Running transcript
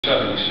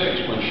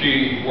1976 when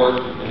she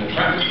worked in the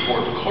traffic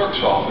court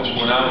clerk's office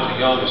when I was a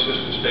young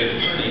assistant state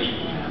attorney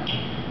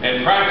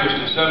and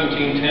practiced at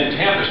 1710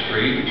 Tampa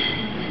Street.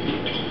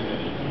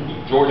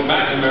 George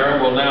McNamara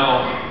will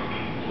now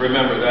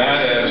remember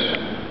that as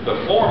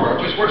the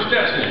former, just where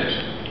Stetson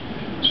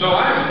is. So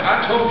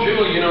I told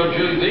Julie, you know,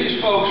 Julie,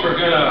 these folks are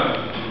going to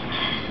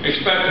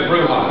expect a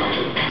brouhaha.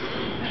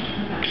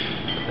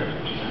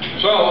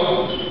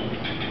 So,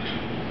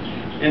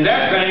 in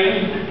that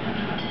vein,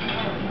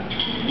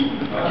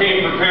 I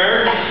came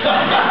prepared.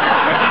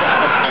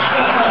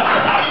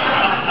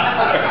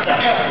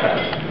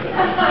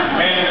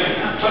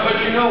 But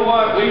you know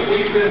what?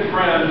 We've been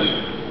friends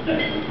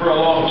for a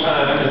long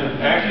time, and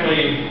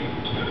actually,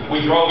 we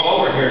drove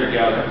over here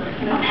together.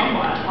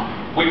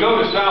 We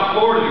go to South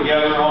Florida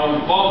together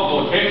on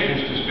multiple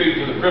occasions to speak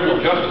to the criminal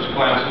justice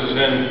classes,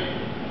 and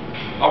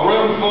a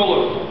room full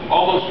of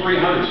almost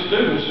 300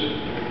 students,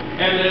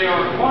 and they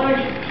are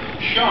quite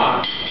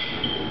shocked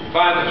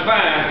by the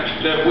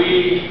fact that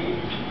we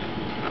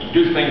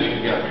do things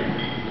together.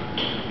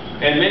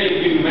 And many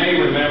of you may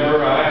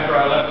remember, after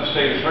I left the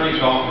state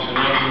attorney's office in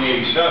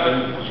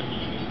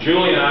 1987,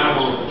 Julie and I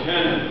were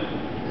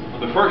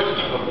the first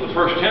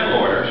 10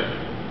 lawyers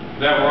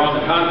that were on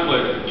the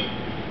conflict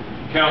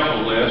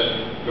counsel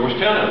list. There was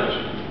 10 of us.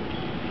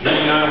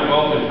 Julie and I were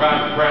both in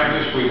private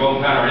practice. We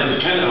both had our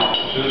independent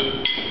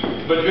offices.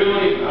 But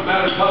Julie, I'm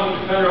not a public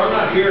defender. I'm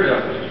not here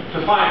to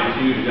fight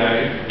with you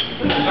today,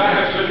 because I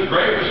have such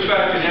great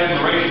respect and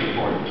admiration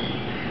for you.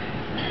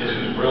 This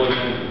is really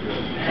good.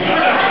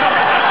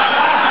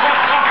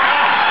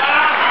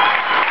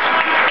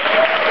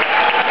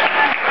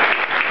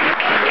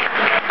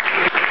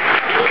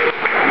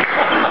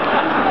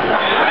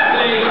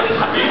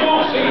 You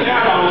won't see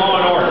that on Law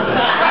and Order.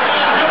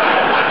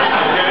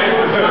 Okay?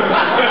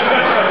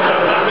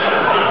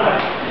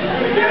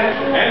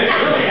 And if it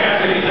really has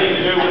anything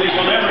to do with it,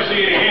 you'll never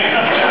see it again.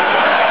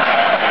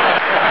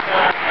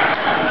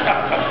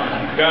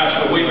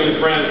 Gosh, but we've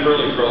been friends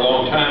really for a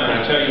long time,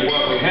 and I tell you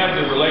what, we have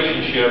the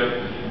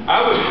relationship.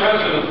 I was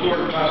president of the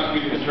Florida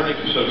Prosecuting Attorneys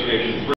Association